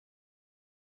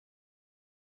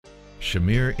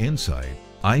Shamir Insight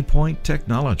EyePoint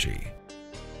Technology.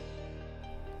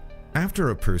 After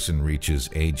a person reaches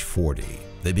age 40,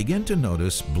 they begin to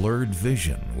notice blurred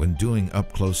vision when doing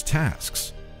up-close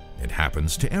tasks. It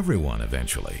happens to everyone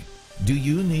eventually. Do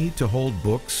you need to hold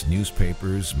books,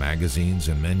 newspapers, magazines,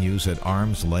 and menus at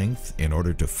arm's length in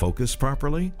order to focus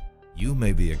properly? You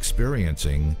may be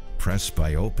experiencing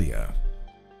presbyopia.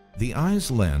 The eye's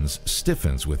lens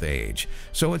stiffens with age,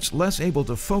 so it's less able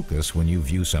to focus when you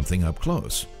view something up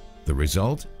close. The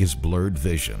result is blurred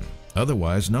vision,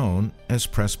 otherwise known as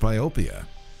presbyopia.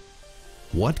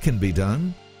 What can be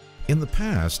done? In the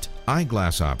past,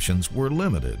 eyeglass options were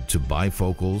limited to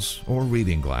bifocals or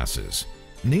reading glasses.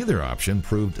 Neither option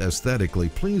proved aesthetically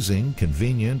pleasing,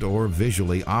 convenient, or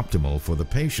visually optimal for the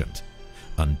patient.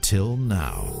 Until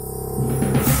now.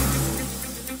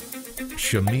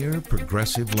 Shamir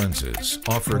progressive lenses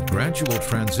offer gradual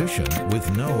transition with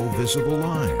no visible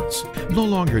lines. No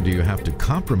longer do you have to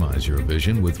compromise your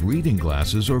vision with reading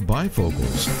glasses or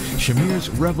bifocals.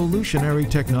 Shamir's revolutionary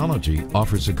technology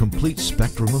offers a complete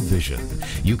spectrum of vision.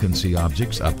 You can see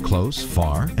objects up close,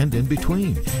 far, and in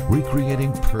between,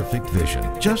 recreating perfect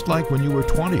vision, just like when you were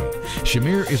 20.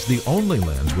 Shamir is the only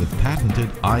lens with patented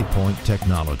EyePoint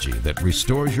technology that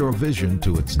restores your vision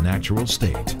to its natural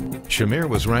state. Shamir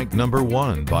was ranked number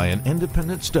 1 by an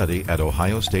independent study at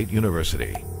Ohio State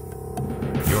University.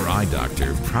 Your eye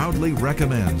doctor proudly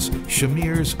recommends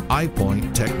Shamir's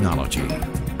EyePoint technology.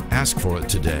 Ask for it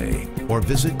today or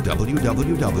visit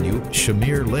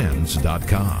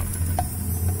www.shamirlens.com.